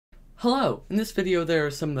Hello! In this video there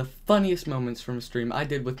are some of the funniest moments from a stream I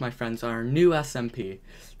did with my friends on our new SMP.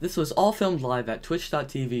 This was all filmed live at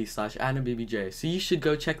twitch.tv/AdamBBJ, so you should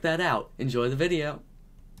go check that out. Enjoy the video.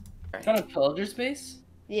 Is that a pillager space?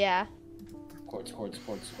 Yeah. Quartz.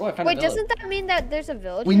 Oh, I found a Wait, village. doesn't that mean that there's a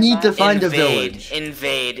village? We need to nearby? find a village.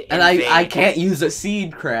 Invade. And I can't use a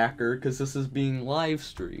seed cracker because this is being live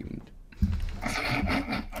streamed.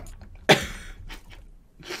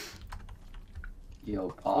 Yo,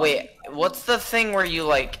 pause. Wait, what's the thing where you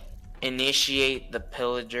like initiate the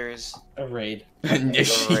pillagers? A raid.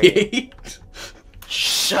 Initiate.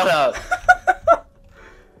 Shut up.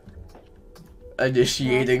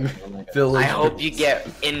 Initiating village. I hope you get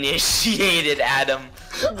initiated, Adam.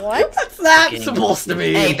 What? What's that supposed to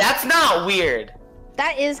mean? Hey, that's not weird.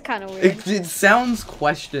 That is kind of weird. It sounds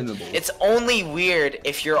questionable. It's only weird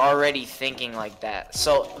if you're already thinking like that.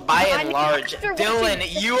 So, by and large, Dylan,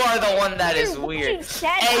 you are the one that is weird.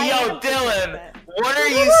 Hey, yo, Dylan, what are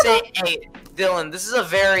you saying? Hey, Dylan, this is a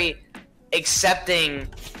very accepting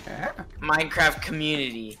Minecraft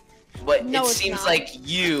community, but No, it it's seems not. like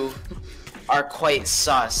you are quite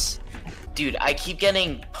sus. Dude, I keep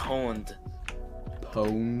getting pwned.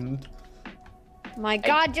 Pwned. My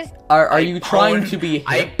God, just Are you trying to be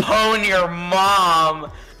I hip? pwn your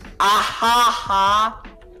mom. Ah ha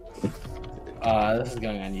ha. This is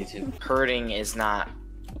going on YouTube. Hurting is not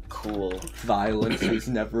cool. Violence is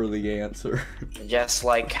never the answer. Just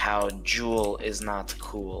like how Jewel is not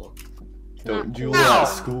cool. Don't Not jewel cool. at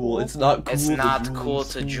school. It's not cool. It's to not jewel cool at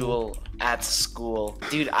to school. jewel at school.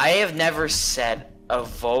 Dude, I have never said a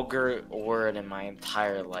vulgar word in my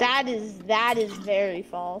entire life. that is very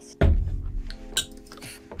false.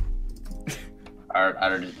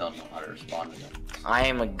 I just don't know how to respond to them. I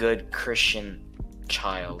am a good Christian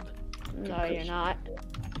child. No, you're not.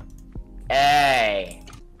 Hey.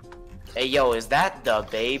 Hey, yo, is that the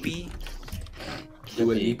baby?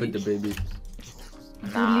 Do a leap at the baby.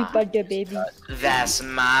 Nah, the baby. that's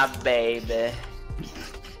my baby.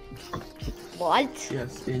 What?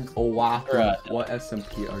 Yes, in Oahu. Right. What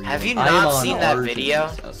SMP are you Have on? you I am not on seen that Arjun's video?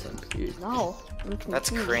 SMP. No. I'm That's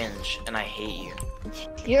confused. cringe, and I hate you.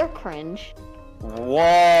 You're cringe.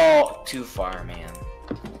 Whoa! Too far, man.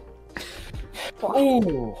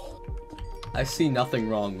 Oh. I see nothing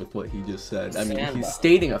wrong with what he just said. I mean, Samba. he's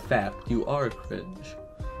stating a fact. You are cringe.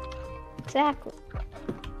 Exactly.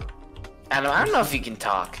 Adam, I don't know if you can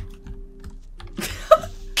talk.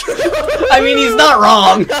 I mean, he's not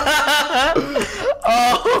wrong.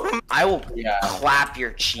 I will Yeah. clap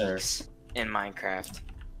your cheeks in Minecraft.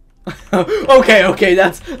 okay,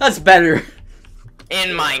 that's better. In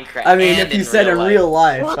Minecraft. I mean, and if you said in life. real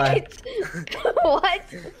life. What? What?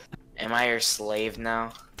 Am I your slave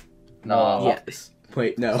now? No. Yes.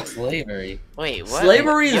 Wait, no. Slavery. Wait, what?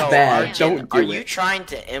 Slavery is Yo, bad. Arjun, Don't do are it. you trying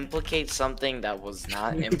to implicate something that was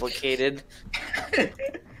not implicated?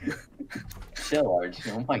 Chill,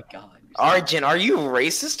 Arjun. Oh my god. Arjun, are you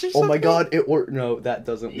racist or something? Oh my god, it worked. No, that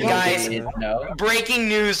doesn't work. Guys, No. Breaking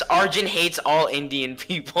news, Arjun hates all Indian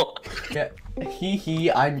people. Yeah,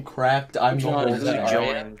 I'm cracked. I'm the Which one whole is Who that, thing.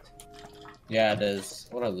 Arya? joined? Yeah, it is.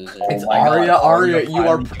 What a loser. It's Oh my God, Arya, you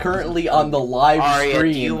are finally- currently on the live Arya,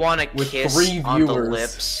 stream do you want to with kiss 3 on the viewers.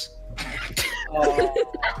 lips?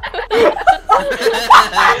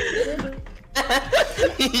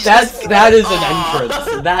 That is an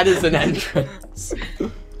entrance. That is an entrance.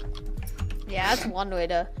 Yeah, that's one way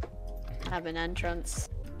to have an entrance.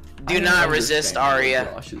 Do I not don't resist, understand what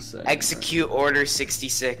Arya. Josh is saying. Execute Order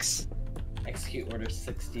 66. Execute order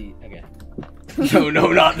 60. Okay.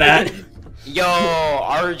 No, not that. Yo,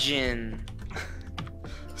 Arjun.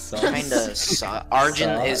 Sus. Kinda sus. Arjun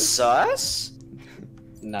is sus?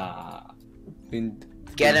 Nah.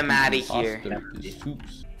 Get him outta here.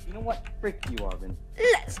 You know what? Frick you, Arvin.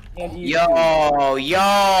 Let's. And you too.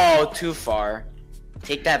 Yo, too far.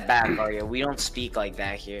 Take that back, Arya. We don't speak like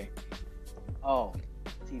that here. Oh,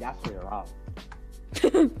 see, that's where you're off.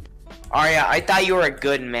 Arya, I thought you were a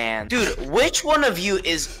good man. Dude, which one of you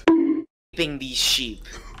is keeping these sheep?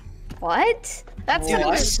 What? That's Dude,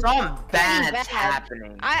 not some bad's bad.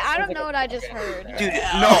 happening. I don't know what I just heard. Dude,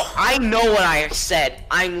 no, I know what I said.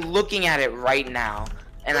 I'm looking at it right now,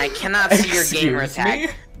 and I cannot see your gamer Excuse me?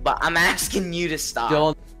 tag. But I'm asking you to stop.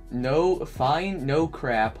 Dylan, no, fine, no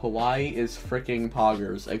crap. Hawaii is freaking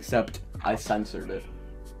poggers, except I censored it.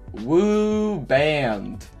 Woo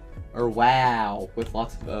band. Or wow, with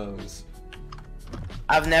lots of O's.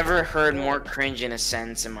 I've never heard more cringe in a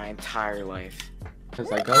sentence in my entire life. Because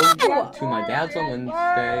I go to my dad's on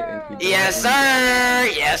Wednesday and he Yes, sir!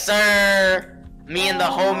 Yes, sir! Me and the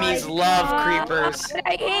homies love creepers.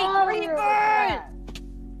 I hate creepers!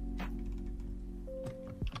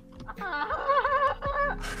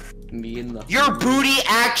 Me and the. Your booty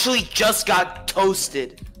actually just got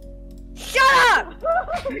toasted. Shut up!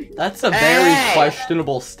 That's a very Hey!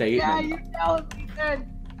 questionable Yeah, statement. you telling me then.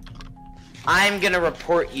 I'm gonna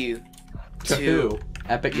report you To who?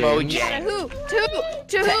 Epic Games. Mojang. To who? To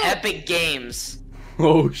To who? Epic Games.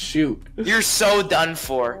 Oh shoot. You're so done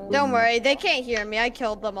for. Don't worry, they can't hear me. I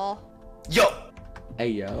killed them all. Yo. Hey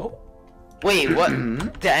yo. Wait, what?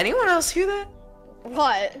 Did anyone else hear that?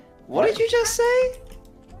 What? What did you just say?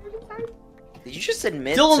 Did you just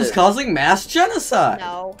admit Dylan's to causing mass genocide.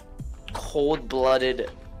 No. cold-blooded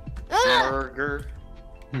Ah! murder?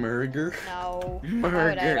 Murder. No. Why would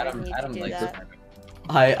I Murder. ever need to do that?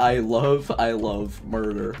 I love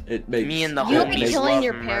murder. It makes Me and the You'll homies be killing love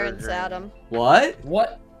your parents, murder. Adam. What?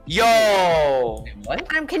 What? Yo! What?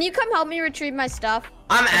 Adam, can you come help me retrieve my stuff?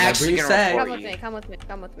 I'm actually you gonna say. report Come with you. me, come with me,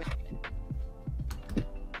 come with me.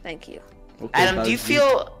 Thank you. Okay, Adam, do you Buzzy.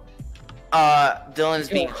 feel Dylan's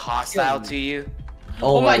being hostile to you?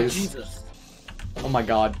 Oh my Always. Jesus. Oh my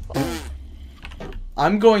god.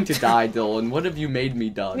 I'm going to die, Dylan. What have you made me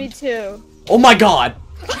done? Me too. Oh my god!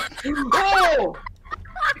 Oh!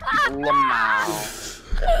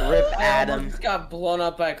 Lamau. Rip Adam. Just got blown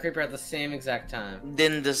up by a creeper at the same exact time.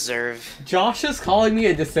 Didn't deserve. Josh is calling me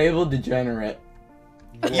a disabled degenerate.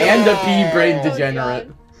 And a pea-brain Oh, degenerate.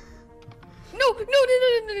 God. No.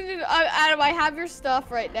 Adam, I have your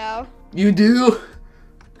stuff right now. You do?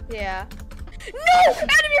 Yeah. No!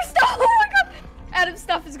 Adam, your stuff! Oh my god! Adam's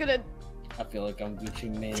stuff is gonna... I feel like I'm Gucci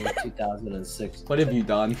Mane 2006. What have you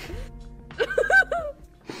done?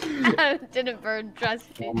 Adam didn't burn,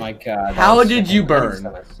 trust me. Oh my god. How that was did so you hilarious.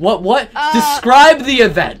 burn? What? Uh, Describe the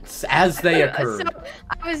events as they occurred. So,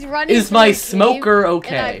 I was running Is through my a cave, smoker And I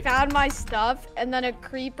okay? found my stuff, and then a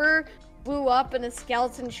creeper blew up and a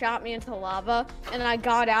skeleton shot me into lava, and I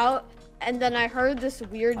got out, and then I heard this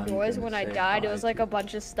weird I'm noise gonna when I say died. It hi was like a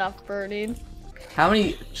bunch of stuff burning. How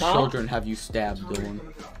many children have you stabbed, Dylan?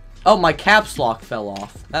 Oh, my caps lock fell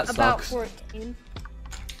off. That About sucks. 14.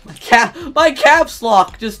 My caps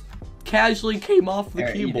lock just casually came off the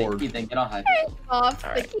Here, keyboard. Ethan, get on high. Off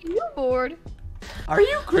Alright. the keyboard. Are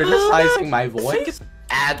you criticizing my voice?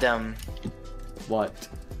 Adam, What?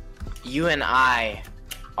 you and I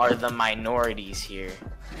are the minorities here.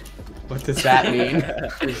 What does that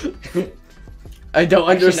mean? I don't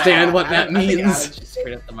understand what that means. Just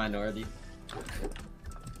straight up the minority.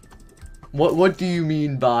 What do you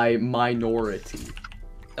mean by minority?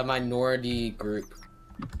 The minority group.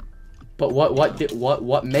 But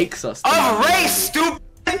what makes us the A minority? race,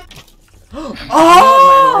 stupid!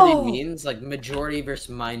 Oh! Minority means like majority versus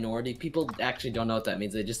minority. People actually don't know what that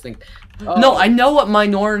means. They just think, oh, No, I know what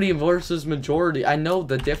minority versus majority. I know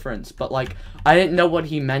the difference, but like I didn't know what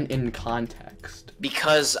he meant in context.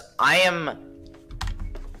 Because I am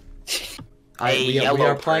We yellow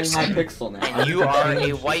are playing person, Hypixel now. and you are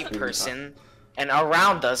a white person, and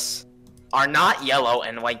around us are not yellow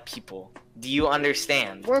and white people. Do you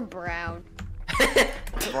understand? We're brown.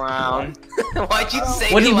 Brown. Why'd you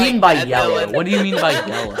say What do you it mean like by that, yellow? Dylan? What do you mean by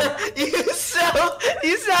yellow?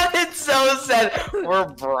 You sounded so sad. We're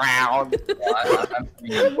brown.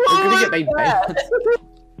 You're gonna get my pants.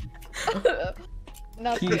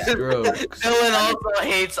 Not Key good. strokes. Dylan also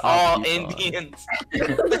hates all Indians.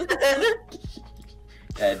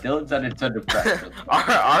 Yeah, Dylan's under pressure.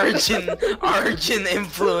 Arjun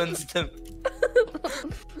influenced him.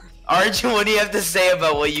 Arjun, what do you have to say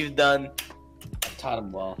about what you've done? taught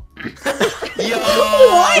him well. Yo!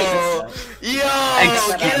 What? Yo!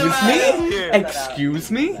 Get him Excuse out of me? here.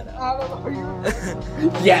 Excuse me?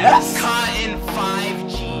 Yes? Caught in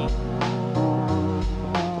 5G.